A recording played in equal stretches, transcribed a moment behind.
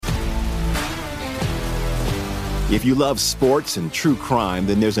If you love sports and true crime,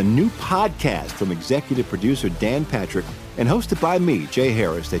 then there's a new podcast from executive producer Dan Patrick and hosted by me, Jay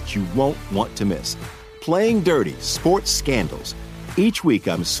Harris, that you won't want to miss. Playing Dirty: Sports Scandals. Each week,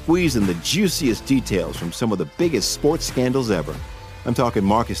 I'm squeezing the juiciest details from some of the biggest sports scandals ever. I'm talking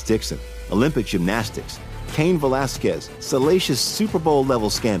Marcus Dixon, Olympic gymnastics, Cain Velasquez, salacious Super Bowl-level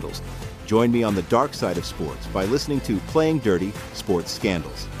scandals. Join me on the dark side of sports by listening to Playing Dirty: Sports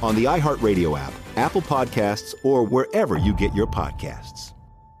Scandals on the iHeartRadio app, Apple Podcasts, or wherever you get your podcasts.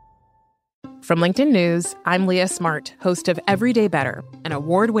 From LinkedIn News, I'm Leah Smart, host of Everyday Better, an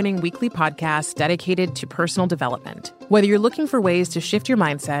award-winning weekly podcast dedicated to personal development. Whether you're looking for ways to shift your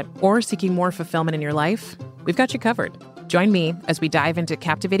mindset or seeking more fulfillment in your life, we've got you covered. Join me as we dive into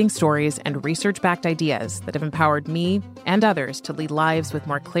captivating stories and research-backed ideas that have empowered me and others to lead lives with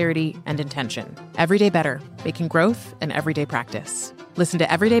more clarity and intention. Everyday Better, making growth an everyday practice. Listen to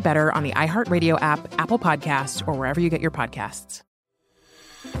Everyday Better on the iHeartRadio app, Apple Podcasts, or wherever you get your podcasts.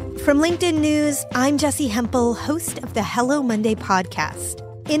 From LinkedIn News, I'm Jessie Hempel, host of the Hello Monday podcast.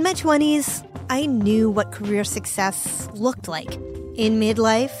 In my 20s, I knew what career success looked like. In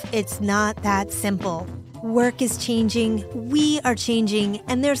midlife, it's not that simple. Work is changing, we are changing,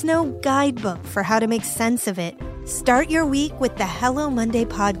 and there's no guidebook for how to make sense of it. Start your week with the Hello Monday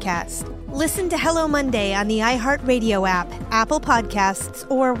podcast. Listen to Hello Monday on the iHeartRadio app, Apple Podcasts,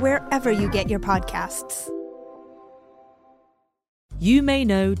 or wherever you get your podcasts. You may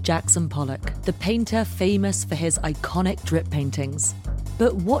know Jackson Pollock, the painter famous for his iconic drip paintings.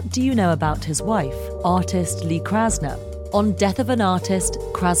 But what do you know about his wife, artist Lee Krasner? On Death of an Artist,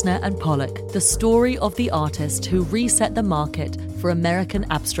 Krasner and Pollock, the story of the artist who reset the market for American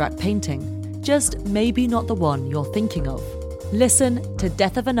abstract painting. Just maybe not the one you're thinking of. Listen to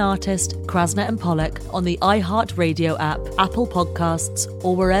Death of an Artist, Krasner and Pollock on the iHeartRadio app, Apple Podcasts,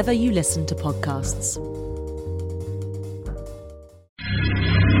 or wherever you listen to podcasts.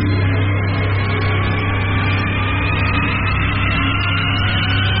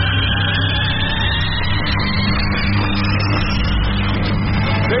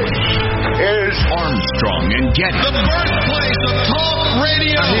 Armstrong and Getty. The birthplace of talk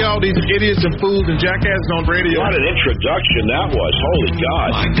radio. I hear all these idiots and fools and jackasses on radio. What an introduction that was. Holy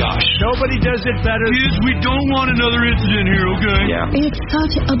God. My gosh. Nobody does it better. Kids, we don't want another incident here, okay? Yeah. It's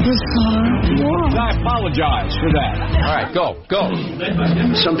such a bizarre world. I apologize for that. All right, go.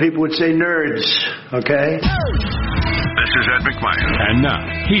 Some people would say nerds, okay? This is Ed McMahon. And now,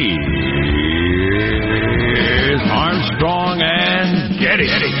 here's Armstrong and Getty.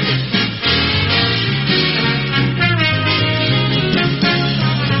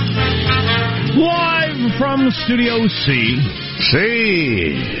 Live from Studio C.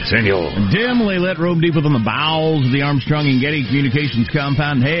 Senor. Dimly lit, room deep within the bowels of the Armstrong and Getty Communications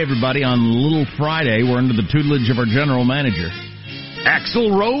compound. Hey, everybody, on Little Friday, we're under the tutelage of our general manager,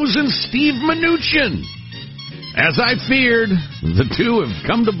 Axl Rose and Steve Mnuchin. As I feared, the two have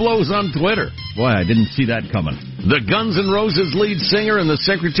come to blows on Twitter. Boy, I didn't see that coming. The Guns N' Roses lead singer and the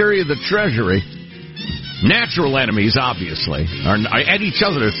Secretary of the Treasury, natural enemies, obviously, are at each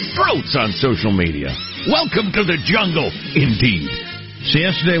other's throats on social media. Welcome to the jungle, indeed. So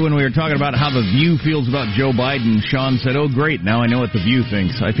yesterday when we were talking about how The View feels about Joe Biden, Sean said, oh, great, now I know what The View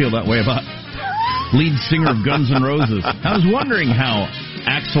thinks. I feel that way about lead singer of Guns N' Roses. I was wondering how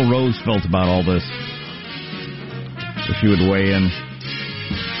Axl Rose felt about all this. If you would weigh in.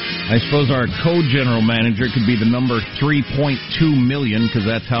 I suppose our co-general manager could be the number 3.2 million, because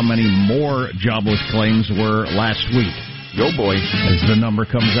that's how many more jobless claims were last week. Yo, boy. As the number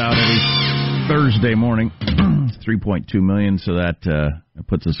comes out every Thursday morning. 3.2 million, so that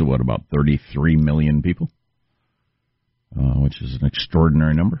puts us at, what, about 33 million people? Which is an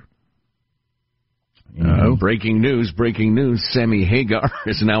extraordinary number. Breaking news. Sammy Hagar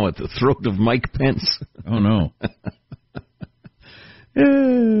is now at the throat of Mike Pence. Oh, no.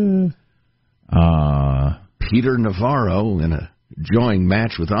 Peter Navarro in a joint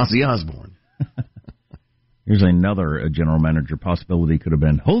match with Ozzy Osbourne. Here's another general manager possibility could have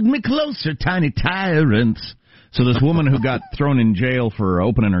been, hold me closer, tiny tyrants. So this woman who got thrown in jail for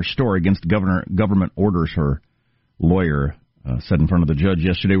opening her store against government orders, her lawyer said in front of the judge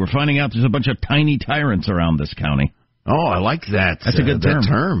yesterday, we're finding out there's a bunch of tiny tyrants around this county. Oh, I like that. That's a good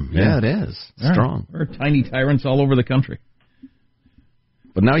term. Yeah, it is. Strong. There are tiny tyrants all over the country.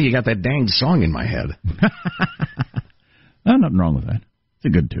 But now you got that dang song in my head. Nothing wrong with that. It's a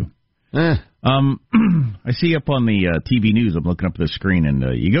good tune. I see up on the TV news, I'm looking up at the screen, and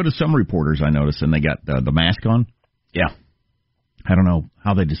you go to some reporters, I notice, and they got the mask on. Yeah. I don't know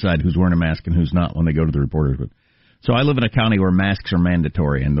how they decide who's wearing a mask and who's not when they go to the reporters. But so I live in a county where masks are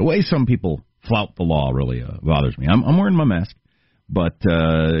mandatory, and the way some people flout the law really bothers me. I'm wearing my mask. But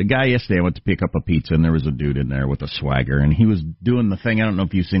a guy yesterday, I went to pick up a pizza, and there was a dude in there with a swagger, and he was doing the thing. I don't know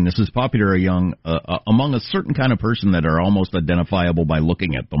if you've seen this. Is popular among a certain kind of person that are almost identifiable by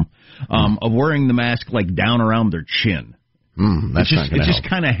looking at them, of wearing the mask like down around their chin. It's just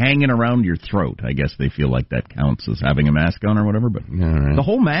kind of hanging around your throat. I guess they feel like that counts as having a mask on or whatever. But the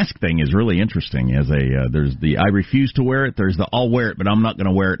whole mask thing is really interesting. There's the I refuse to wear it. There's the I'll wear it, but I'm not going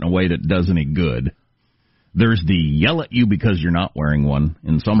to wear it in a way that does any good. There's the yell at you because you're not wearing one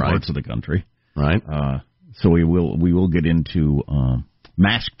in some parts of the country. Right. So we will get into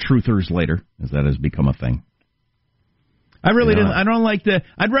mask truthers later, as that has become a thing. I don't like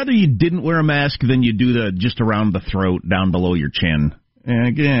I'd rather you didn't wear a mask than you do the just around the throat, down below your chin. And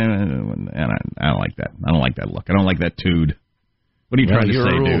again, I don't like that. I don't like that look. I don't like that tude. What are you trying to say,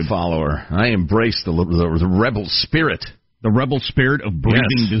 dude? You're a rule follower. I embrace the rebel spirit. The rebel spirit of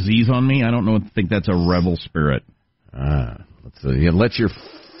breathing disease on me? I don't think that's a rebel spirit. Let your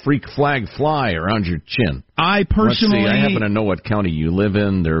freak flag fly around your chin. I happen to know what county you live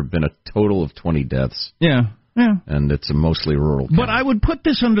in. There have been a total of 20 deaths. Yeah. And it's a mostly rural county. But I would put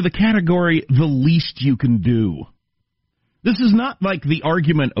this under the category, the least you can do. This is not like the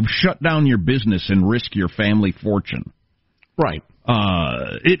argument of shut down your business and risk your family fortune. Right.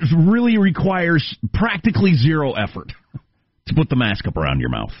 It really requires practically zero effort to put the mask up around your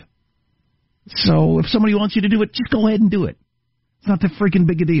mouth. So if somebody wants you to do it, just go ahead and do it. It's not that freaking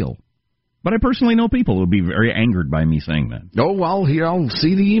big a deal. But I personally know people who would be very angered by me saying that. Oh, well, here I'll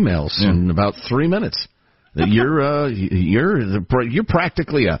see the emails in about 3 minutes. You're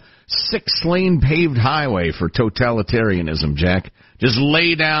practically a 6-lane paved highway for totalitarianism, Jack. Just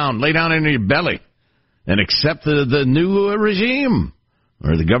lay down in your belly and accept the new regime,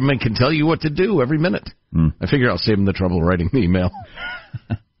 or the government can tell you what to do every minute. I figure I'll save them the trouble writing the email.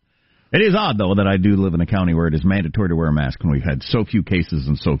 It is odd, though, that I do live in a county where it is mandatory to wear a mask when we've had so few cases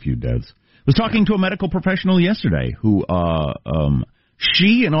and so few deaths. I was talking to a medical professional yesterday who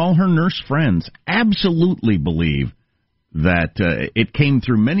she and all her nurse friends absolutely believe that it came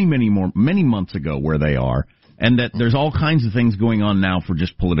through many months ago where they are, and that there's all kinds of things going on now for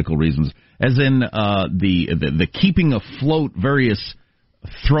just political reasons, as in the keeping afloat various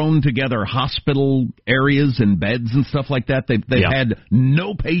thrown together hospital areas and beds and stuff like that. They've had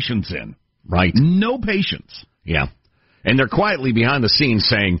no patients in. Right. No patients. Yeah. And they're quietly behind the scenes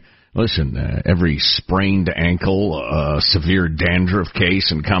saying, listen, every sprained ankle, severe dandruff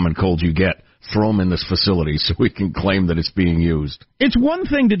case, and common cold you get, throw them in this facility so we can claim that it's being used. It's one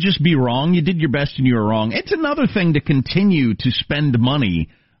thing to just be wrong. You did your best and you were wrong. It's another thing to continue to spend money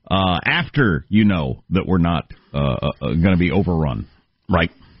after you know that we're not going to be overrun.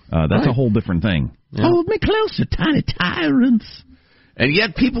 Right. That's a whole different thing. Yeah. Hold me closer, tiny tyrants. And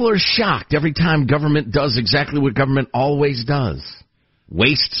yet people are shocked every time government does exactly what government always does.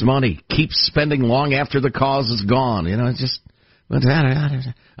 Wastes money, keeps spending long after the cause is gone. You know, it's just...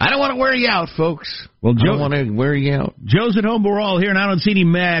 I don't want to wear you out, folks. Well, I don't want to wear you out. Joe's at home, but we're all here, and I don't see any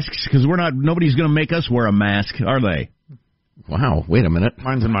masks, because nobody's going to make us wear a mask, are they? Wow, wait a minute.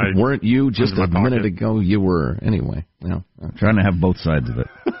 Mine's in my... Weren't you just a minute pocket. ago? You were. Anyway. Well, I'm trying to have both sides of it.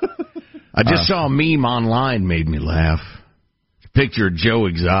 I just saw a meme online, made me laugh. Picture of Joe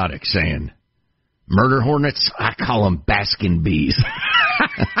Exotic saying, murder hornets, I call them Baskin bees.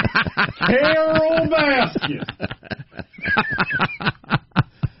 Carol Baskin.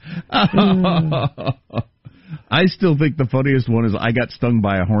 I still think the funniest one is I got stung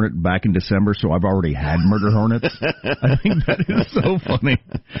by a hornet back in December, so I've already had murder hornets. I think that is so funny.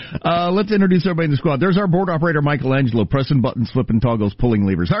 Let's introduce everybody in the squad. There's our board operator, Michelangelo, pressing buttons, flipping toggles, pulling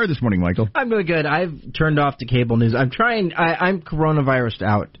levers. How are you this morning, Michael? I'm doing good. I've turned off the cable news. I'm coronavirus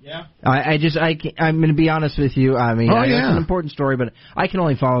out. Yeah. I'm going to be honest with you. I mean, it's an important story, but I can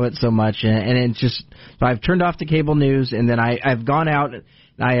only follow it so much, and it's just, so I've turned off the cable news, and then I've gone out, and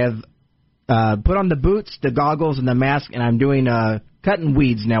I have put on the boots, the goggles, and the mask, and I'm doing cutting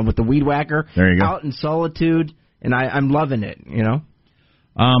weeds now with the weed whacker. There you go. Out in solitude, and I'm loving it, you know.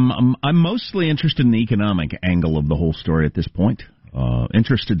 I'm mostly interested in the economic angle of the whole story at this point.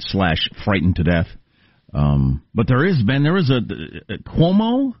 Interested / frightened to death. But there was a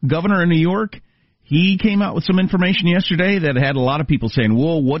Cuomo, governor in New York. He came out with some information yesterday that had a lot of people saying,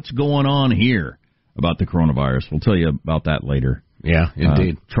 whoa, what's going on here about the coronavirus? We'll tell you about that later. Yeah,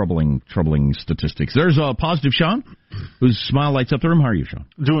 indeed. Troubling statistics. There's a positive Sean, whose smile lights up the room. How are you, Sean?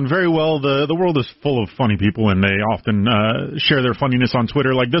 Doing very well. The world is full of funny people, and they often share their funniness on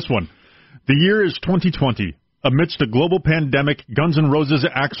Twitter like this one. The year is 2020. Amidst a global pandemic, Guns N' Roses'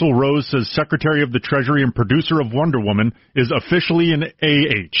 Axl Rose says Secretary of the Treasury and producer of Wonder Woman is officially an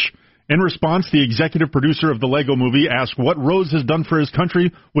AH. In response, the executive producer of the Lego Movie asked what Rose has done for his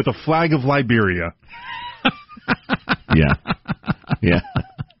country with a flag of Liberia. Yeah.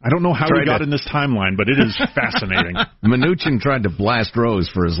 I don't know how we got in this timeline, but it is fascinating. Mnuchin tried to blast Rose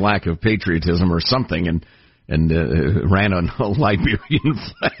for his lack of patriotism or something, and ran on a Liberian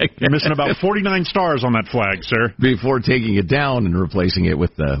flag. You're missing about 49 stars on that flag, sir. Before taking it down and replacing it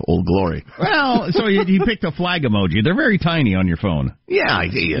with Old Glory. Well, so you picked a flag emoji. They're very tiny on your phone. Yeah,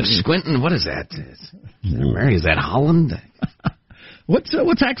 squinting. What is that? Is that Holland? What's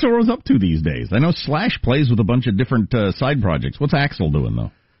Axl Rose up to these days? I know Slash plays with a bunch of different side projects. What's Axl doing,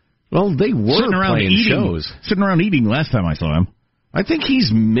 though? Well, they were sitting around playing eating, shows. Sitting around eating last time I saw him. I think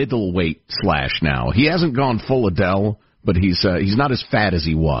he's middleweight Slash now. He hasn't gone full Adele, but he's not as fat as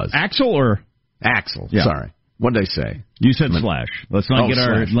he was. Axl or Axl? Yeah. Sorry, what did I say? You said Slash. Let's not get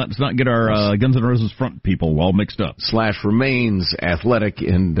our Guns N' Roses front people all mixed up. Slash remains athletic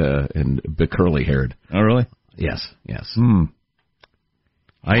and curly haired. Oh, really? Yes. Last time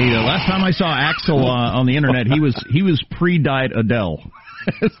I saw Axl on the internet, he was pre-dyed Adele.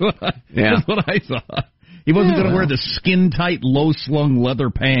 That's what I saw. He wasn't going to wear the skin-tight, low-slung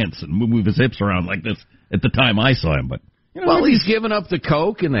leather pants and move his hips around like this at the time I saw him. But he's given up the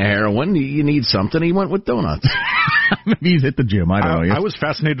coke and the heroin. You need something. He went with donuts. Maybe he's hit the gym. I don't know. I was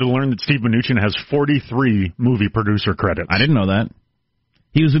fascinated to learn that Steve Mnuchin has 43 movie producer credits. I didn't know that.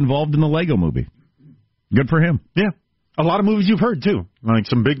 He was involved in the Lego Movie. Good for him. Yeah. A lot of movies you've heard, too. Like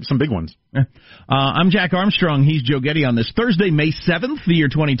some big ones. I'm Jack Armstrong. He's Joe Getty on this Thursday, May 7th, the year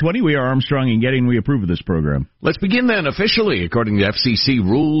 2020. We are Armstrong and Getty, and we approve of this program. Let's begin then officially. According to FCC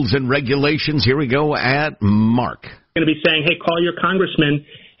rules and regulations, here we go at Mark. Going to be saying, hey, call your congressman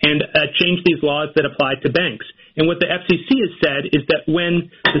and change these laws that apply to banks. And what the FCC has said is that when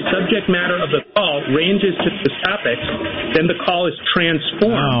the subject matter of the call ranges to the topics, then the call is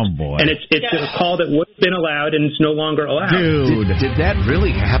transformed. Oh, boy. And it's a call that would have been allowed and it's no longer allowed. Dude. Did that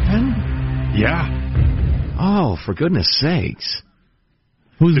really happen? Yeah. Oh, for goodness sakes.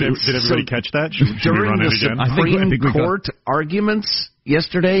 Did everybody catch that? Should during we run the it again? Supreme Court arguments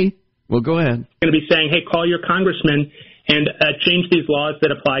yesterday? Well, go ahead. Going to be saying, hey, call your congressman and change these laws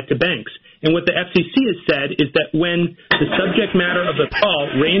that apply to banks. And what the FCC has said is that when the subject matter of the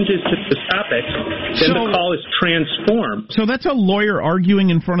call ranges to the topics, then the call is transformed. So that's a lawyer arguing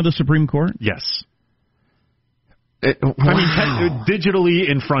in front of the Supreme Court? Yes. Wow. I mean,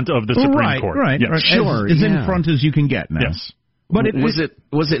 digitally in front of the Supreme Court. Right. Yes. Sure. As in front as you can get now. Yes. But was it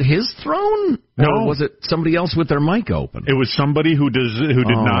his throne? No. Or was it somebody else with their mic open? It was somebody who did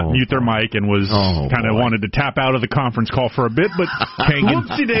not mute their mic and was kind of wanted to tap out of the conference call for a bit. But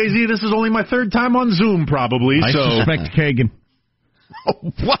whoopsie daisy, this is only my third time on Zoom, probably. I suspect Kagan.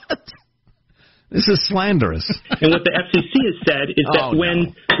 Oh, what? This is slanderous. And what the FCC has said is that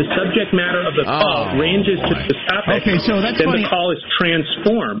when the subject matter of the call ranges to the topic, then the call is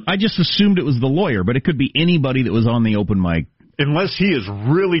transformed. I just assumed it was the lawyer, but it could be anybody that was on the open mic. Unless he is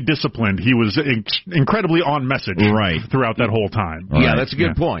really disciplined, he was incredibly on message throughout that whole time. Yeah, that's a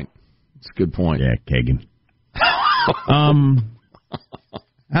good point. That's a good point. Yeah, Kagan.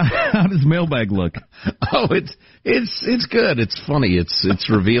 How does mailbag look? Oh, it's good. It's funny. It's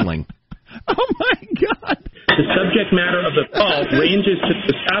revealing. Oh my God! The subject matter of the call ranges to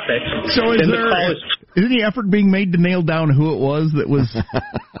the topic. So is any effort being made to nail down who it was that was?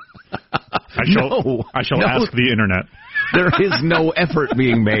 I shall ask the internet. There is no effort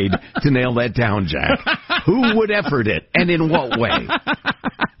being made to nail that down, Jack. Who would effort it, and in what way?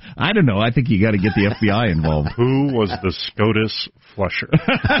 I don't know. I think you got to get the FBI involved. Who was the SCOTUS flusher?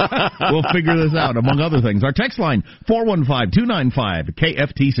 We'll figure this out, among other things. Our text line,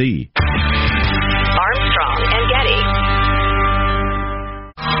 415-295-KFTC. Armstrong and Getty.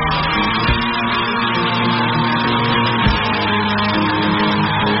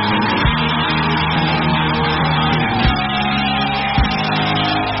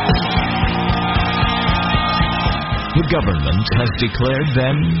 The government has declared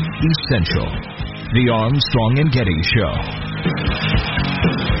them essential. The Armstrong and Getty Show.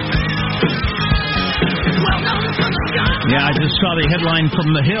 Yeah, I just saw the headline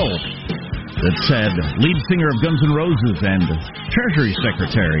from The Hill that said, lead singer of Guns N' Roses and Treasury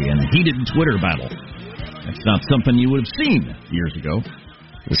Secretary in heated Twitter battle. That's not something you would have seen years ago.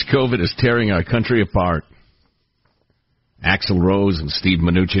 This COVID is tearing our country apart. Axl Rose and Steve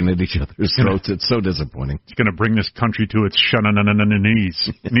Mnuchin at each other's throats. It's so disappointing. It's going to bring this country to its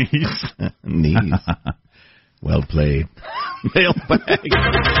knees. Knees. Well played. Mailbag.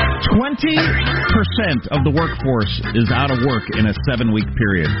 20% of the workforce is out of work in a 7-week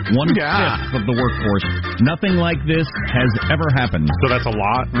period. 1/5 of the workforce. Nothing like this has ever happened. So that's a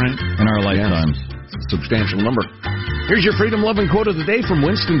lot, right? In our lifetimes. Yes. It's a substantial number. Here's your freedom-loving quote of the day from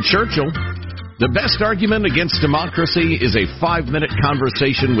Winston Churchill. The best argument against democracy is a 5-minute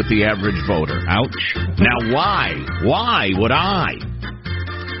conversation with the average voter. Ouch. Now why would I?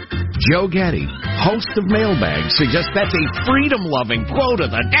 Joe Getty, host of Mailbag, suggests that's a freedom-loving quote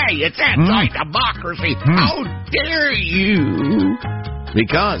of the day. It's anti-democracy. How dare you?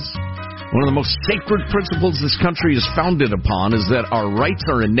 Because one of the most sacred principles this country is founded upon is that our rights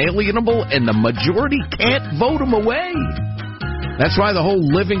are inalienable and the majority can't vote them away. That's why the whole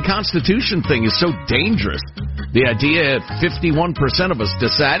living Constitution thing is so dangerous. The idea that 51% of us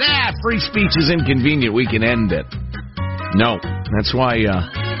decide, free speech is inconvenient, we can end it. No, that's why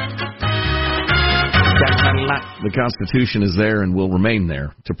the Constitution is there and will remain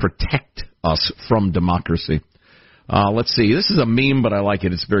there to protect us from democracy. Let's see. This is a meme, but I like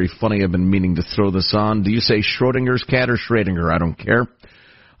it. It's very funny. I've been meaning to throw this on. Do you say Schrodinger's cat or Schrödinger? I don't care.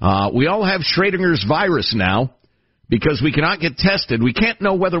 We all have Schrödinger's virus now because we cannot get tested. We can't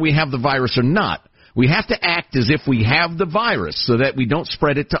know whether we have the virus or not. We have to act as if we have the virus so that we don't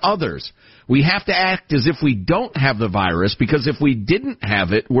spread it to others. We have to act as if we don't have the virus because if we didn't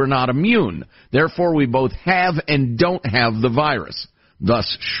have it, we're not immune. Therefore, we both have and don't have the virus.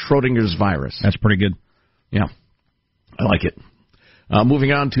 Thus, Schrodinger's virus. That's pretty good. Yeah, I like it.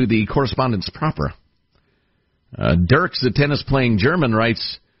 Moving on to the correspondence proper. Dirks, the tennis-playing German,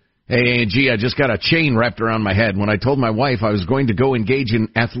 writes, Hey, gee, I just got a chain wrapped around my head when I told my wife I was going to go engage in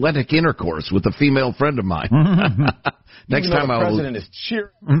athletic intercourse with a female friend of mine. Next time I will... The president is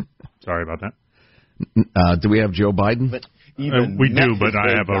cheering. Sorry about that. Do we have Joe Biden? But we do, but I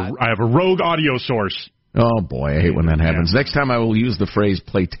have a rogue audio source. Oh, boy, I hate when that happens. Next time I will use the phrase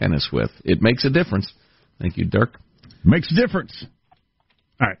play tennis with. It makes a difference. Thank you, Dirk. Makes a difference.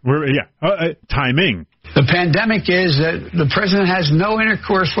 All right, timing. The pandemic is that the president has no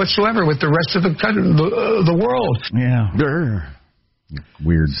intercourse whatsoever with the rest of the world. Yeah.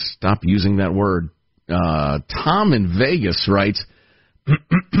 Weird. Stop using that word. Tom in Vegas writes,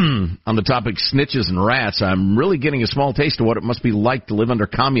 on the topic snitches and rats, I'm really getting a small taste of what it must be like to live under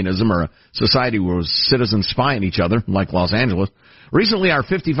communism or a society where citizens spy on each other, like Los Angeles. Recently, our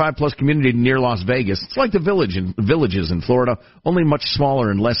 55-plus community near Las Vegas, it's like the villages in Florida, only much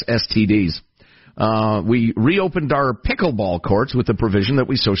smaller and less STDs. We reopened our pickleball courts with the provision that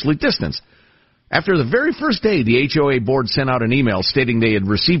we socially distance. After the very first day, the HOA board sent out an email stating they had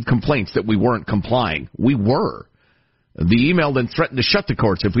received complaints that we weren't complying. We were. The email then threatened to shut the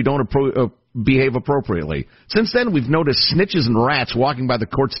courts if we don't behave appropriately. Since then, we've noticed snitches and rats walking by the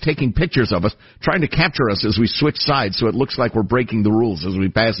courts taking pictures of us, trying to capture us as we switch sides so it looks like we're breaking the rules as we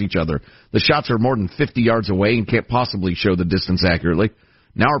pass each other. The shots are more than 50 yards away and can't possibly show the distance accurately.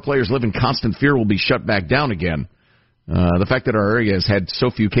 Now our players live in constant fear we'll be shut back down again. The fact that our area has had so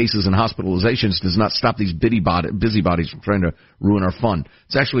few cases and hospitalizations does not stop these busybodies from trying to ruin our fun.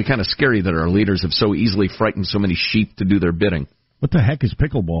 It's actually kind of scary that our leaders have so easily frightened so many sheep to do their bidding. What the heck is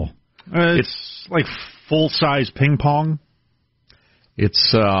pickleball? It's like full-size ping pong.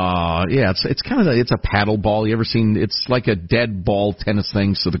 It's it's a paddle ball. You ever seen? It's like a dead ball tennis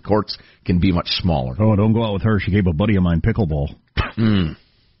thing, so the courts can be much smaller. Oh, don't go out with her. She gave a buddy of mine pickleball.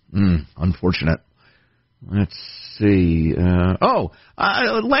 Unfortunate. Let's see.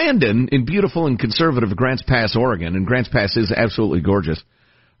 Landon in beautiful and conservative Grants Pass, Oregon, and Grants Pass is absolutely gorgeous.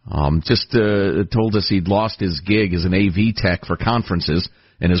 Told us he'd lost his gig as an AV tech for conferences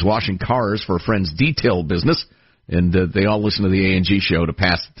and is washing cars for a friend's detail business, and they all listen to the A&G show to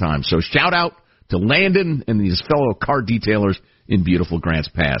pass the time. So shout out to Landon and his fellow car detailers in beautiful Grants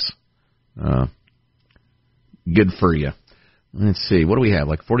Pass. Good for you. Let's see. What do we have,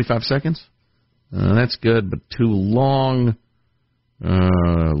 like 45 seconds? That's good, but too long.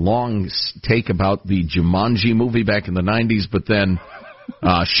 Long take about the Jumanji movie back in the 90s, but then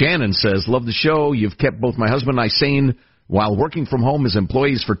Shannon says, love the show. You've kept both my husband and I sane while working from home as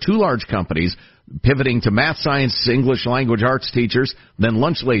employees for 2 large companies, pivoting to math, science, English language arts teachers, then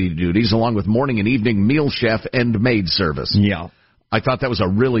lunch lady duties, along with morning and evening meal chef and maid service. Yeah. I thought that was a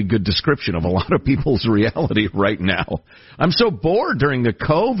really good description of a lot of people's reality right now. I'm so bored during the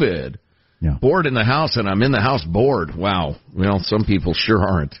COVID. Yeah. Bored in the house, and I'm in the house bored. Wow. Well, some people sure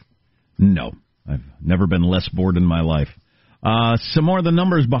aren't. No. I've never been less bored in my life. Some more of the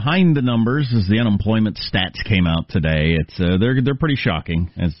numbers behind the numbers as the unemployment stats came out today. It's they're pretty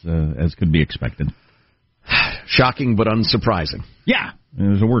shocking, as could be expected. Shocking but unsurprising. Yeah.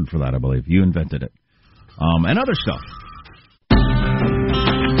 There's a word for that, I believe. You invented it. and other stuff.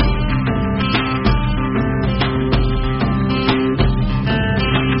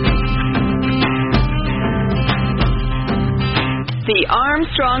 The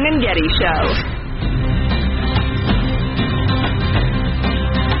Armstrong and Getty Show.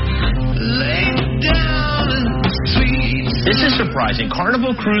 This is surprising.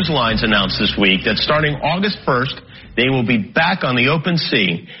 Carnival Cruise Lines announced this week that starting August 1st, they will be back on the open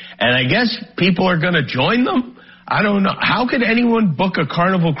sea. And I guess people are going to join them? I don't know. How could anyone book a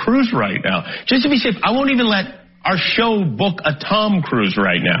Carnival cruise right now? Just to be safe, I won't even let our show book a Tom Cruise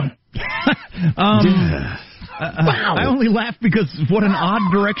right now. Wow. I only laugh because what an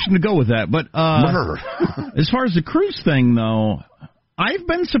odd direction to go with that. But as far as the cruise thing, though, I've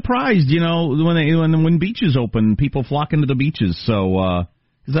been surprised, when beaches open, people flock into the beaches. So,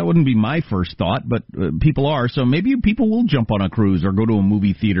 because that wouldn't be my first thought, but people are. So maybe people will jump on a cruise or go to a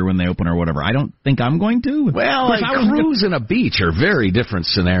movie theater when they open or whatever. I don't think I'm going to. Well, a cruise and a beach are very different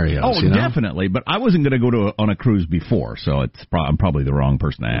scenarios. Oh, definitely. But I wasn't going to go on a cruise before, so I'm probably the wrong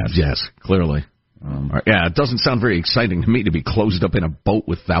person to ask. Yes, clearly. It doesn't sound very exciting to me to be closed up in a boat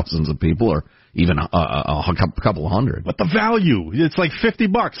with thousands of people or even a couple hundred. But the value, it's like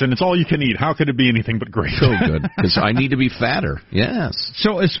 $50 and it's all you can eat. How could it be anything but great? So good, because I need to be fatter. Yes.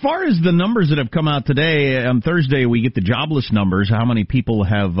 So as far as the numbers that have come out today, on Thursday we get the jobless numbers, how many people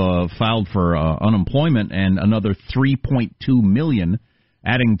have filed for unemployment, and another 3.2 million,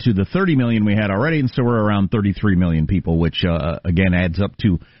 adding to the 30 million we had already, and so we're around 33 million people, which again adds up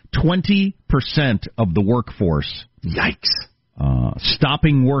to 20% of the workforce. Yikes.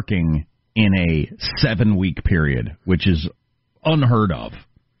 Stopping working in a 7-week period, which is unheard of.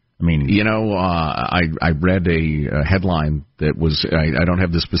 I mean, I read a headline that was, I don't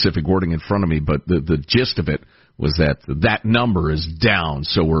have the specific wording in front of me, but the gist of it was that number is down,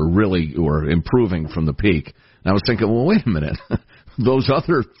 so we're improving from the peak. And I was thinking, well, wait a minute. Those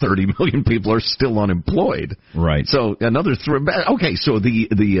other 30 million people are still unemployed. Right. So another okay, so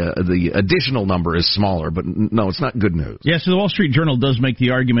the additional number is smaller, but no, it's not good news. Yeah, so the Wall Street Journal does make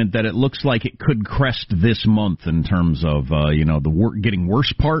the argument that it looks like it could crest this month in terms of the getting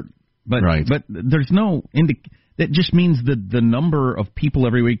worse part, but right. But there's no that just means that the number of people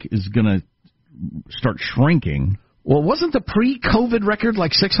every week is going to start shrinking. Well, wasn't the pre-COVID record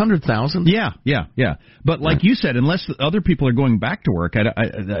like 600,000? Yeah. But like you said, unless the other people are going back to work,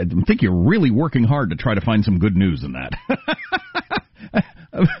 I think you're really working hard to try to find some good news in that.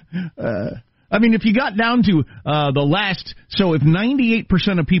 I mean, if you got down to the last, so if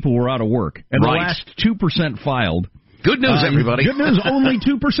 98% of people were out of work and the last 2% filed. Good news, everybody. Good news, only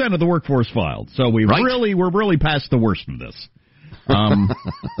 2% of the workforce filed. So we're really past the worst of this.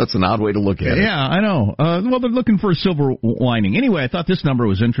 That's an odd way to look at it. Yeah, I know. Well, they're looking for a silver lining. Anyway, I thought this number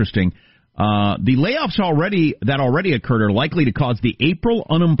was interesting. The layoffs that already occurred are likely to cause the April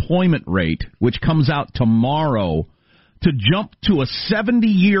unemployment rate, which comes out tomorrow, to jump to a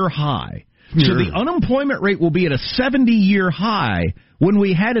 70-year high. Sure. So the unemployment rate will be at a 70-year high when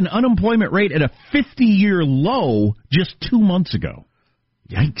we had an unemployment rate at a 50-year low just 2 months ago.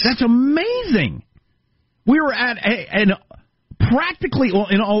 Yikes. That's amazing. We were at an practically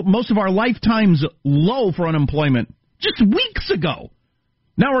most of our lifetime's low for unemployment just weeks ago.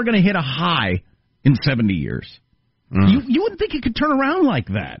 Now we're going to hit a high in 70 years. You wouldn't think it could turn around like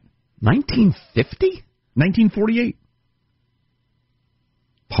that. 1950? 1948.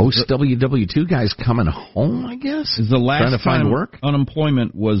 Post WW2 guys coming home, I guess? Is the last trying to find time work?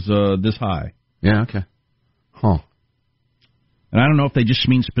 Unemployment was this high. Yeah, okay. Huh. And I don't know if they just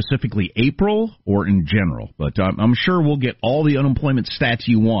mean specifically April or in general, but I'm sure we'll get all the unemployment stats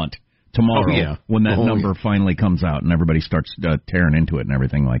you want tomorrow when that number finally comes out and everybody starts tearing into it and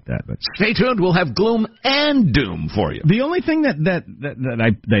everything like that. But stay tuned. We'll have gloom and doom for you. The only thing that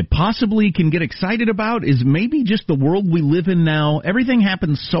I possibly can get excited about is maybe just the world we live in now. Everything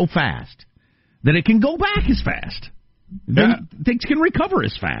happens so fast that it can go back as fast. Things can recover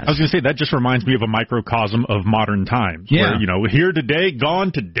as fast. I was going to say, that just reminds me of a microcosm of modern times. Yeah. Where, here today,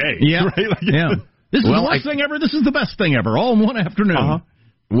 gone today. Yeah. Right? This is the worst thing ever. This is the best thing ever. All in one afternoon. Uh-huh.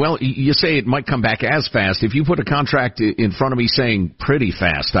 Well, you say it might come back as fast. If you put a contract in front of me saying pretty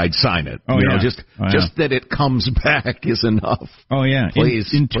fast, I'd sign it. Just that it comes back is enough. Oh, yeah.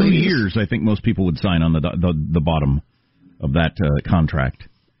 Please. In 2 years, I think most people would sign on the bottom of that contract.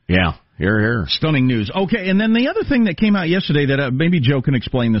 Yeah. Here. Stunning news. Okay, and then the other thing that came out yesterday that maybe Joe can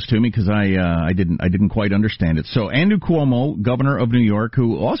explain this to me because I didn't quite understand it. So Andrew Cuomo, governor of New York,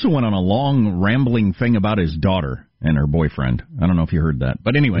 who also went on a long rambling thing about his daughter and her boyfriend. I don't know if you heard that,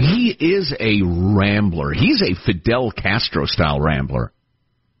 but anyway, he is a rambler. He's a Fidel Castro style rambler.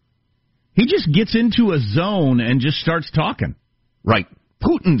 He just gets into a zone and just starts talking. Right.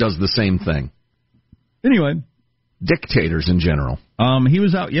 Putin does the same thing. Anyway. Dictators in general. He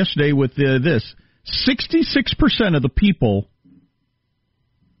was out yesterday with this. 66% of the people...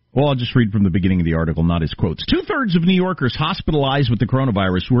 Well, I'll just read from the beginning of the article, not his quotes. 2/3 of New Yorkers hospitalized with the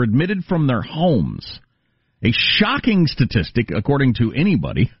coronavirus were admitted from their homes. A shocking statistic, according to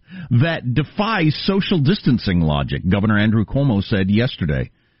anybody, that defies social distancing logic, Governor Andrew Cuomo said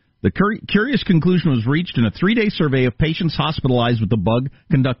yesterday. The curious conclusion was reached in a 3-day survey of patients hospitalized with the bug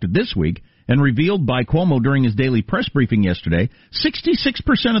conducted this week and revealed by Cuomo during his daily press briefing yesterday.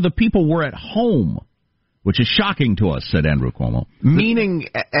 66% of the people were at home, which is shocking to us, said Andrew Cuomo. Meaning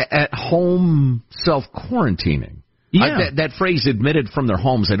at home self-quarantining. Yeah. That phrase, admitted from their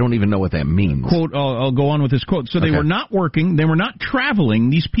homes, I don't even know what that means. Quote, I'll go on with this quote. So they were not working, they were not traveling.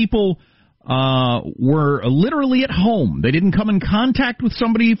 These people were literally at home. They didn't come in contact with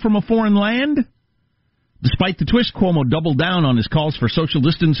somebody from a foreign land. Despite the twist, Cuomo doubled down on his calls for social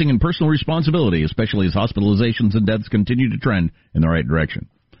distancing and personal responsibility, especially as hospitalizations and deaths continue to trend in the right direction.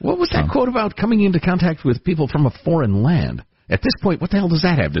 What was that quote about coming into contact with people from a foreign land? At this point, what the hell does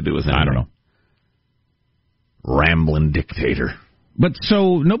that have to do with anything? I don't know. Rambling dictator. But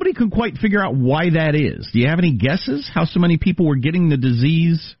so nobody can quite figure out why that is. Do you have any guesses how so many people were getting the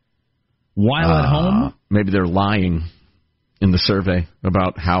disease while at home? Maybe they're lying in the survey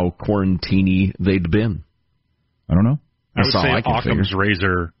about how quarantine-y they'd been. I don't know. I would say Occam's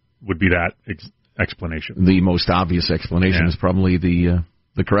razor would be that explanation. The most obvious explanation is probably the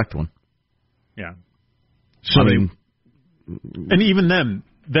correct one. Yeah. So and even then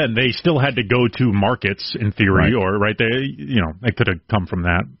they still had to go to markets in theory, they could have come from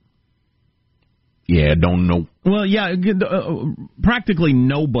that. Yeah, don't know. Well, yeah, practically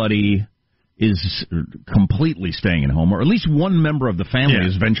nobody is completely staying at home, or at least one member of the family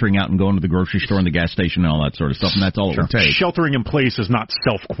is venturing out and going to the grocery store and the gas station and all that sort of stuff, and that's all it would take. Sheltering in place is not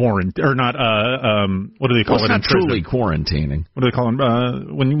self-quarantine, or not, what do they call it in prison? It's not truly quarantining. What do they call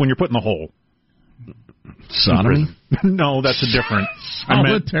them, when you're put in the hole? Sodomy? No, that's a different.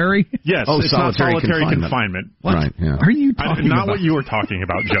 Solitary? Yes, it's not solitary confinement. What? Right, yeah. Are you talking not about? what you were talking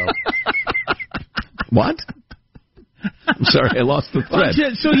about, Joe. What? I'm sorry, I lost the thread.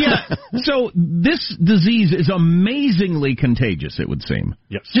 So this disease is amazingly contagious, it would seem.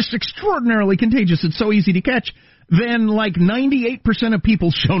 Yes. Just extraordinarily contagious. It's so easy to catch. Then, 98% of people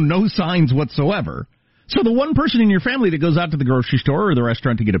show no signs whatsoever. So the one person in your family that goes out to the grocery store or the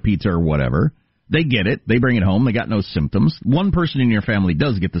restaurant to get a pizza or whatever, they get it, they bring it home, they got no symptoms. One person in your family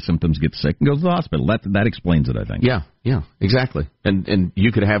does get the symptoms, gets sick, and goes to the hospital. That explains it, I think. Yeah, exactly. And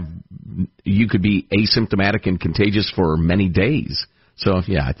you could be asymptomatic and contagious for many days. So,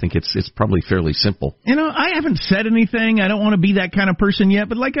 I think it's probably fairly simple. I haven't said anything. I don't want to be that kind of person yet,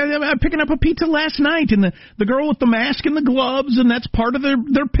 but I'm picking up a pizza last night, and the girl with the mask and the gloves, and that's part of their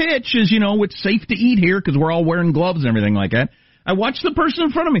pitch is, it's safe to eat here because we're all wearing gloves and everything like that. I watched the person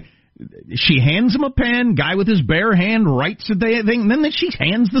in front of me. She hands him a pen, guy with his bare hand writes the thing, and then she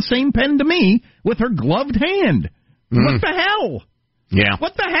hands the same pen to me with her gloved hand. What the hell? Yeah.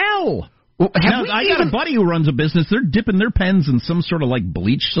 What the hell? Well, I got a buddy who runs a business. They're dipping their pens in some sort of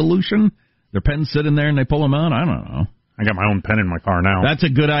bleach solution. Their pens sit in there and they pull them out. I don't know. I got my own pen in my car now. That's a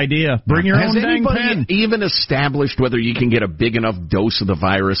good idea. Bring your own dang pen. Has anybody even established whether you can get a big enough dose of the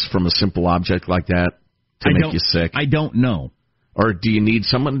virus from a simple object like that to make you sick? I don't know. Or do you need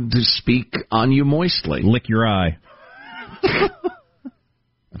someone to speak on you moistly? Lick your eye.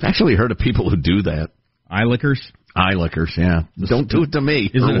 I've actually heard of people who do that. Eye lickers? Eye lickers, yeah. Don't do it to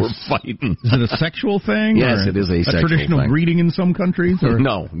me, or we're fighting. Is it a sexual thing? Yes, it is a sexual thing. A traditional greeting in some countries? Or?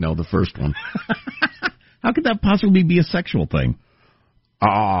 No, the first one. How could that possibly be a sexual thing?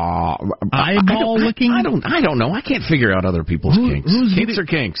 Eyeball licking? I don't know. I can't figure out other people's kinks. Kinks are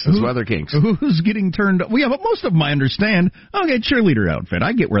kinks. That's why they're kinks. Who's getting turned? Well, yeah, but most of them I understand. Okay, cheerleader outfit.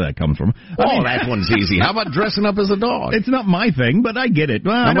 I get where that comes from. That one's easy. How about dressing up as a dog? It's not my thing, but I get it.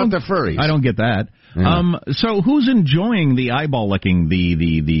 Well, How about the furries? I don't get that. Yeah. So who's enjoying the eyeball licking?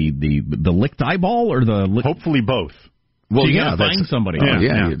 The licked eyeball or the hopefully both. Well, so you gotta find somebody.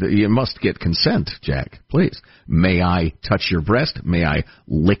 You must get consent, Jack. Please. May I touch your breast? May I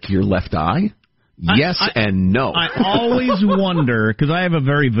lick your left eye? Yes and no. I always wonder, because I have a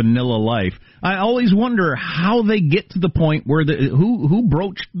very vanilla life, I always wonder how they get to the point where who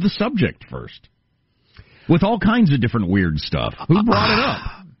broached the subject first. With all kinds of different weird stuff. Who brought it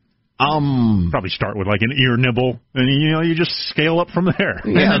up? Probably start with an ear nibble, and you just scale up from there.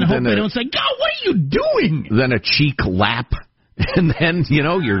 And then hope they don't say, "God, what are you doing?" Then a cheek lap, And then,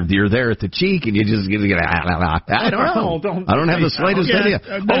 you're there at the cheek, and you just get I don't know. I don't have the slightest idea.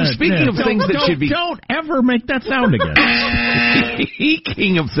 Speaking of things that should be... Don't ever make that sound again.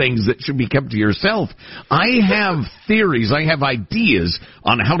 Speaking of things that should be kept to yourself, I have theories, I have ideas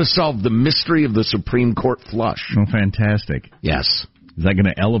on how to solve the mystery of the Supreme Court flush. Oh, fantastic. Yes. Is that going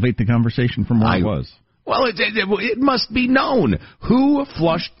to elevate the conversation from where it was? Well, it must be known who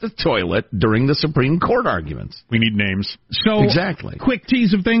flushed the toilet during the Supreme Court arguments. We need names. So, exactly. Quick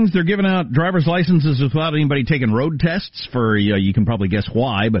tease of things. They're giving out driver's licenses without anybody taking road tests for, you can probably guess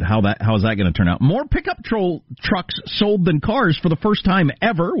why, but how is that going to turn out? More pickup trucks sold than cars for the first time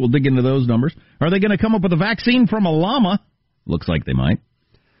ever. We'll dig into those numbers. Are they going to come up with a vaccine from a llama? Looks like they might.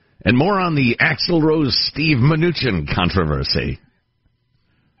 And more on the Axl Rose-Steve Mnuchin controversy.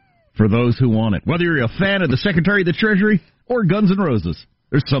 For those who want it. Whether you're a fan of the Secretary of the Treasury or Guns N' Roses,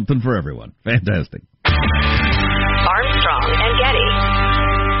 there's something for everyone. Fantastic. Armstrong and Getty.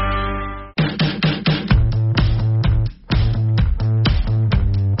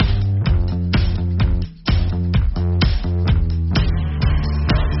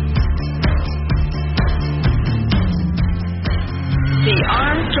 The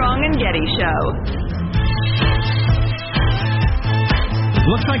Armstrong and Getty Show.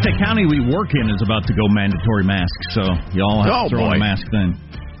 Looks like the county we work in is about to go mandatory masks, so y'all have to throw on a mask then.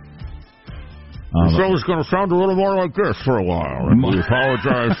 The show's going to sound a little more like this for a while, and we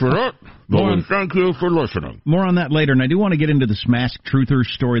apologize for that, but we thank you for listening. More on that later, and I do want to get into this Mask Truther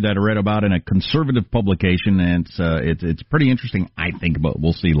story that I read about in a conservative publication, and it's pretty interesting, I think, but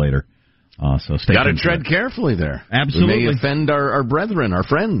we'll see later. So stay tuned. Got to tread carefully there. Absolutely. We may offend our brethren, our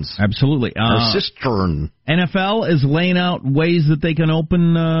friends. Absolutely. Our sistern. NFL is laying out ways that they can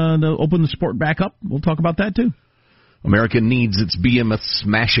open the sport back up. We'll talk about that, too. America needs its behemoths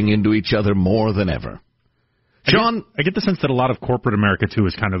smashing into each other more than ever. Sean? I get the sense that a lot of corporate America, too,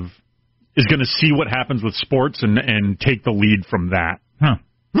 is going to see what happens with sports and take the lead from that. Huh.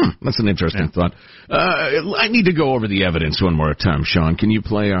 That's an interesting thought. I need to go over the evidence one more time, Sean. Can you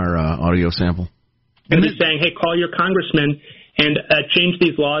play our audio sample? And they're saying, hey, call your congressman and change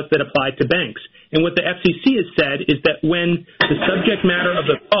these laws that apply to banks. And what the FCC has said is that when the subject matter of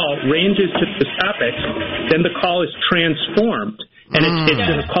the call ranges to the topics, then the call is transformed. And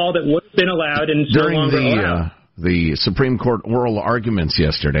it's a call that would have been allowed and no longer allowed. The Supreme Court oral arguments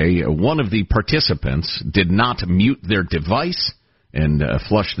yesterday, one of the participants did not mute their device and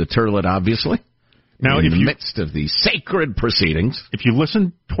flush the toilet, obviously, now, in the midst of the sacred proceedings. If you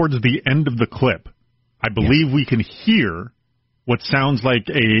listen towards the end of the clip, I believe we can hear what sounds like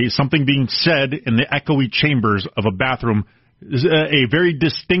something being said in the echoey chambers of a bathroom, a very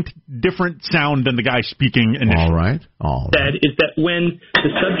distinct, different sound than the guy speaking initially. All right. Said is that when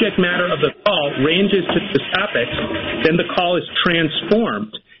the subject matter of the call ranges to the topics, then the call is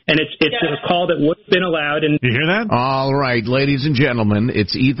transformed. And it's a call that would have been allowed. And you hear that? All right, ladies and gentlemen,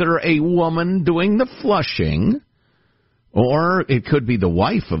 it's either a woman doing the flushing, or it could be the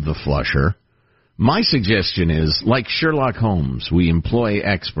wife of the flusher. My suggestion is, like Sherlock Holmes, we employ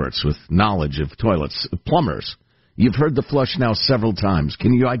experts with knowledge of toilets, plumbers. You've heard the flush now several times.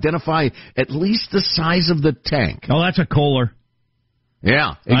 Can you identify at least the size of the tank? Oh, that's a Kohler.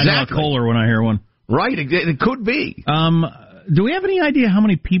 Yeah, exactly. I know a Kohler when I hear one. Right, it could be. Do we have any idea how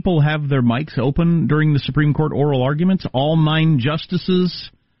many people have their mics open during the Supreme Court oral arguments? All 9 justices?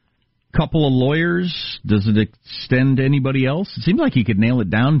 Couple of lawyers? Does it extend to anybody else? It seems like you could nail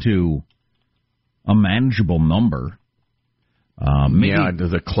it down to a manageable number.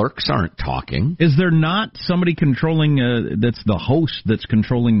 The clerks aren't talking. Is there not somebody controlling, that's the host that's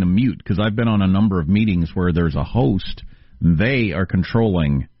controlling the mute? Because I've been on a number of meetings where there's a host, they are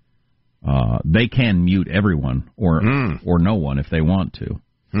controlling... they can mute everyone or no one if they want to.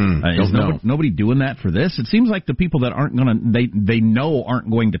 Is nobody doing that for this? It seems like the people that aren't going to they know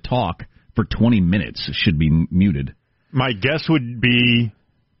aren't going to talk for 20 minutes should be muted. My guess would be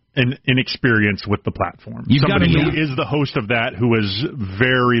an inexperience with the platform. Somebody who is the host of that who is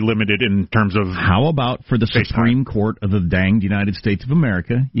very limited in terms of... How about for the Supreme Court of the danged United States of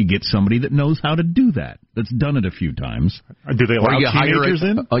America, you get somebody that knows how to do that, that's done it a few times. Do they allow teenagers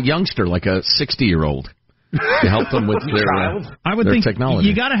in? A youngster, like a 60-year-old, to help them with their technology.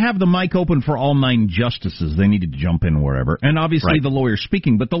 You got to have the mic open for all 9 justices. They need to jump in wherever. And obviously the lawyer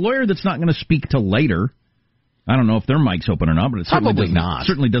speaking, but the lawyer that's not going to speak till later... I don't know if their mic's open or not, but it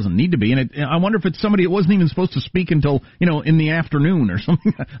certainly doesn't need to be. And I wonder if it's somebody that wasn't even supposed to speak until, in the afternoon or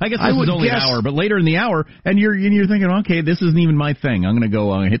something. I guess this is only an hour, but later in the hour, and you're thinking, okay, this isn't even my thing. I'm going to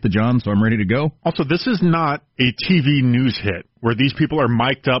go hit the John, so I'm ready to go. Also, this is not a TV news hit where these people are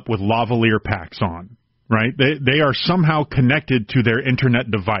mic'd up with lavalier packs on. right? They are somehow connected to their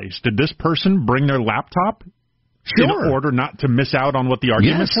internet device. Did this person bring their laptop in order not to miss out on what the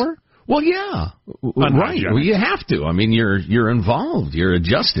arguments were? Well, yeah, right. Well, you have to. I mean, you're involved. You're a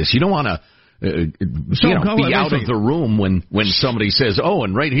justice. You don't want to. Be out of the room when somebody says, oh,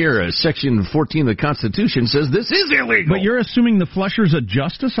 and right here, Section 14 of the Constitution says this is illegal. But you're assuming the flusher's a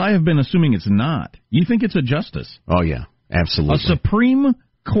justice? I have been assuming it's not. You think it's a justice? Oh, yeah, absolutely. A Supreme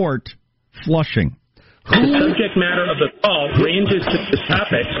Court flushing. The subject matter of the call ranges to the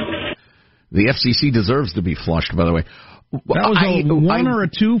topics. The FCC deserves to be flushed, by the way. That was a 1 or a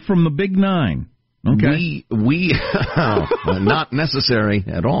 2 from the Big Nine. Okay. We not necessary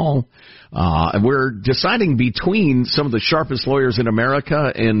at all. We're deciding between some of the sharpest lawyers in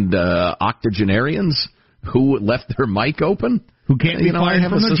America and octogenarians who left their mic open. Who can't be fired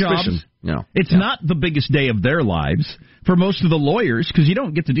from their jobs. It's not the biggest day of their lives for most of the lawyers, because you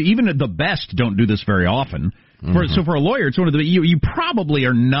don't get to do, even the best don't do this very often. So for a lawyer, it's one of the, you probably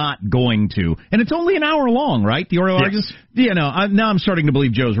are not going to, and it's only an hour long, right? The oral arguments? Now I'm starting to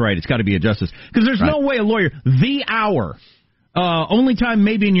believe Joe's right. It's got to be a justice. Because there's no way a lawyer, the hour, only time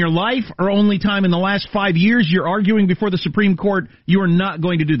maybe in your life or only time in the last 5 years you're arguing before the Supreme Court, you are not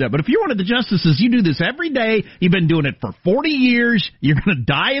going to do that. But if you're one of the justices, you do this every day. You've been doing it for 40 years. You're going to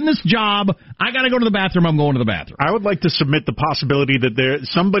die in this job. I got to go to the bathroom. I'm going to the bathroom. I would like to submit the possibility that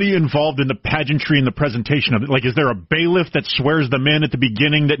there's somebody involved in the pageantry and the presentation of it. Like, is there a bailiff that swears them in at the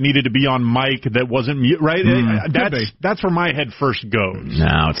beginning that needed to be on mic that wasn't right? That's where my head first goes.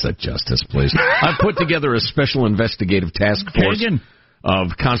 No, it's a justice, please. I've put together a special investigative task force of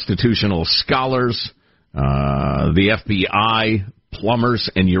constitutional scholars, the FBI, plumbers,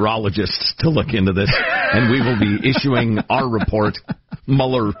 and urologists to look into this, and we will be issuing our report,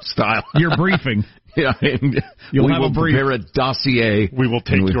 Mueller style. Your briefing. Yeah, and we will prepare a dossier. We will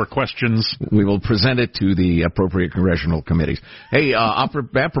take your questions. We will present it to the appropriate congressional committees. Hey,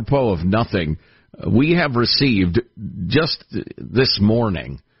 apropos of nothing, we have received just this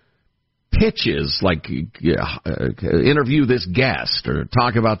morning pitches like interview this guest or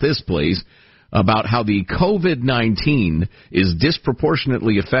talk about this, please, about how the COVID-19 is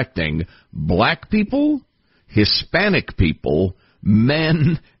disproportionately affecting black people, Hispanic people,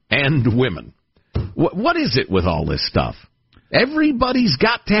 men, and women. What is it with all this stuff? Everybody's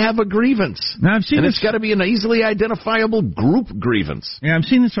got to have a grievance. Now, I've seen it's got to be an easily identifiable group grievance. Yeah, I've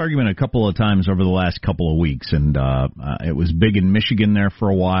seen this argument a couple of times over the last couple of weeks, and it was big in Michigan there for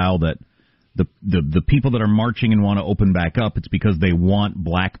a while that the people that are marching and want to open back up, it's because they want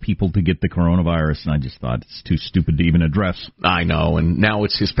black people to get the coronavirus, and I just thought it's too stupid to even address. I know, and now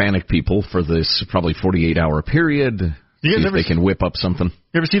it's Hispanic people for this probably 48-hour period. You guys they can whip up something.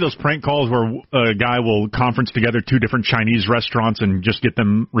 You ever see those prank calls where a guy will conference together 2 different Chinese restaurants and just get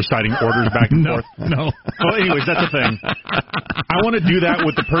them reciting orders back and forth? No. Well, anyways, that's the thing. I want to do that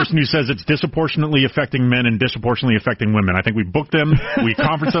with the person who says it's disproportionately affecting men and disproportionately affecting women. I think we book them, we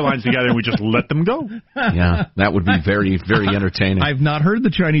conference their lines together, and we just let them go. Yeah, that would be very, very entertaining. I've not heard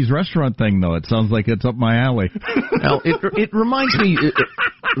the Chinese restaurant thing, though. It sounds like it's up my alley. Well, it reminds me,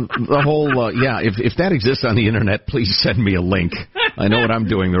 the whole, if that exists on the Internet, please send me a link. I know what I'm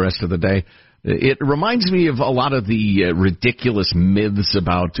doing the rest of the day. It reminds me of a lot of the ridiculous myths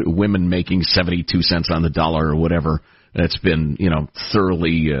about women making 72 cents on the dollar or whatever. That's been,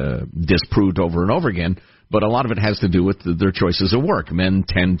 thoroughly disproved over and over again. But a lot of it has to do with their choices of work. Men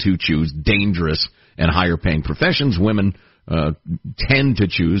tend to choose dangerous and higher-paying professions. Women tend to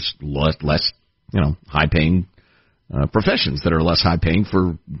choose less high-paying professions that are less high-paying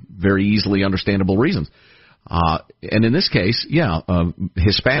for very easily understandable reasons. And in this case,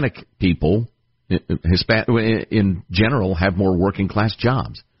 Hispanic people, in general, have more working-class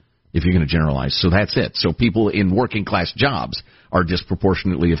jobs, if you're going to generalize. So that's it. So people in working-class jobs are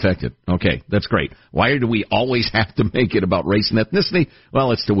disproportionately affected. Okay, that's great. Why do we always have to make it about race and ethnicity?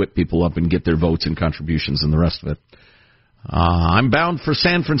 Well, it's to whip people up and get their votes and contributions and the rest of it. I'm bound for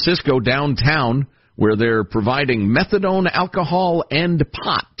San Francisco downtown, where they're providing methadone, alcohol, and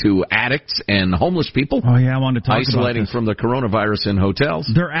pot to addicts and homeless people. Oh, yeah, I wanted to talk about this. Isolating from the coronavirus in hotels.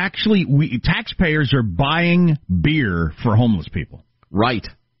 They're actually, taxpayers are buying beer for homeless people. Right.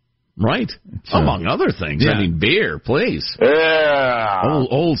 Among other things. Yeah. I mean, beer, please. Yeah.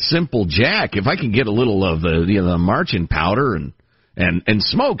 Old Simple Jack. If I can get a little of the marching powder and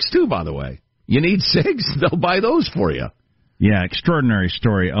smokes, too, by the way. You need cigs? They'll buy those for you. Yeah, extraordinary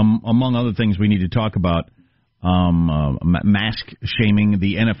story. Among other things we need to talk about, mask shaming,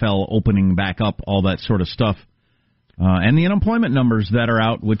 the NFL opening back up, all that sort of stuff, and the unemployment numbers that are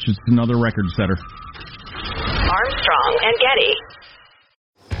out, which is another record setter. Armstrong and Getty.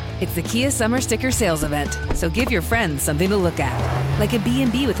 It's the Kia Summer Sticker Sales Event, so give your friends something to look at, like a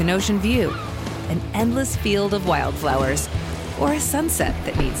B&B with an ocean view, an endless field of wildflowers, or a sunset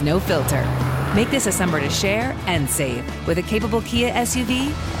that needs no filter. Make this a summer to share and save with a capable Kia SUV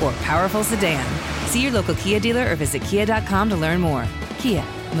or powerful sedan. See your local Kia dealer or visit kia.com to learn more. Kia,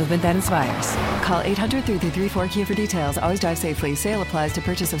 movement that inspires. Call 800-3334-KIA for details. Always drive safely. Sale applies to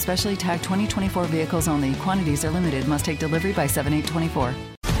purchase of specially tagged 2024 vehicles only. Quantities are limited. Must take delivery by 7/8/24.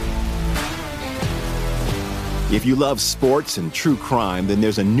 If you love sports and true crime, then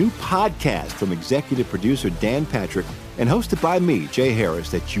there's a new podcast from executive producer Dan Patrick and hosted by me, Jay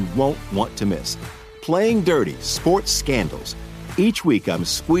Harris, that you won't want to miss. Playing Dirty: Sports Scandals. Each week, I'm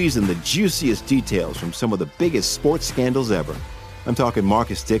squeezing the juiciest details from some of the biggest sports scandals ever. I'm talking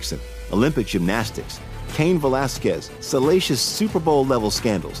Marcus Dixon, Olympic gymnastics, Cain Velasquez, salacious Super Bowl-level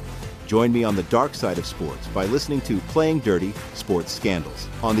scandals. Join me on the dark side of sports by listening to Playing Dirty: Sports Scandals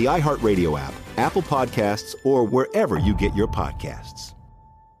on the iHeartRadio app, Apple Podcasts, or wherever you get your podcasts.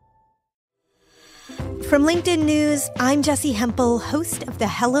 From LinkedIn News, I'm Jessie Hempel, host of the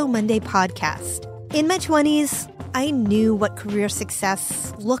Hello Monday podcast. In my 20s, I knew what career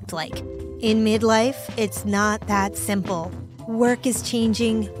success looked like. In midlife, it's not that simple. Work is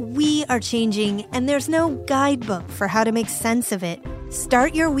changing, we are changing, and there's no guidebook for how to make sense of it.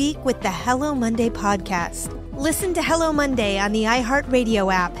 Start your week with the Hello Monday podcast. Listen to Hello Monday on the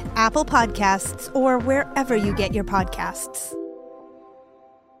iHeartRadio app, Apple Podcasts, or wherever you get your podcasts.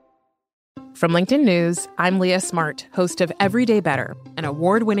 From LinkedIn News, I'm Leah Smart, host of Everyday Better, an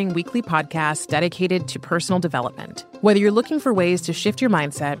award-winning weekly podcast dedicated to personal development. Whether you're looking for ways to shift your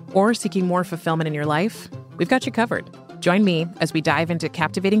mindset or seeking more fulfillment in your life, we've got you covered. Join me as we dive into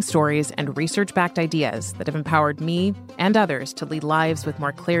captivating stories and research-backed ideas that have empowered me and others to lead lives with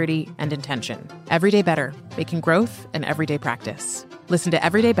more clarity and intention. Everyday Better, making growth an everyday practice. Listen to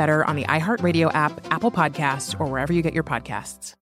Everyday Better on the iHeartRadio app, Apple Podcasts, or wherever you get your podcasts.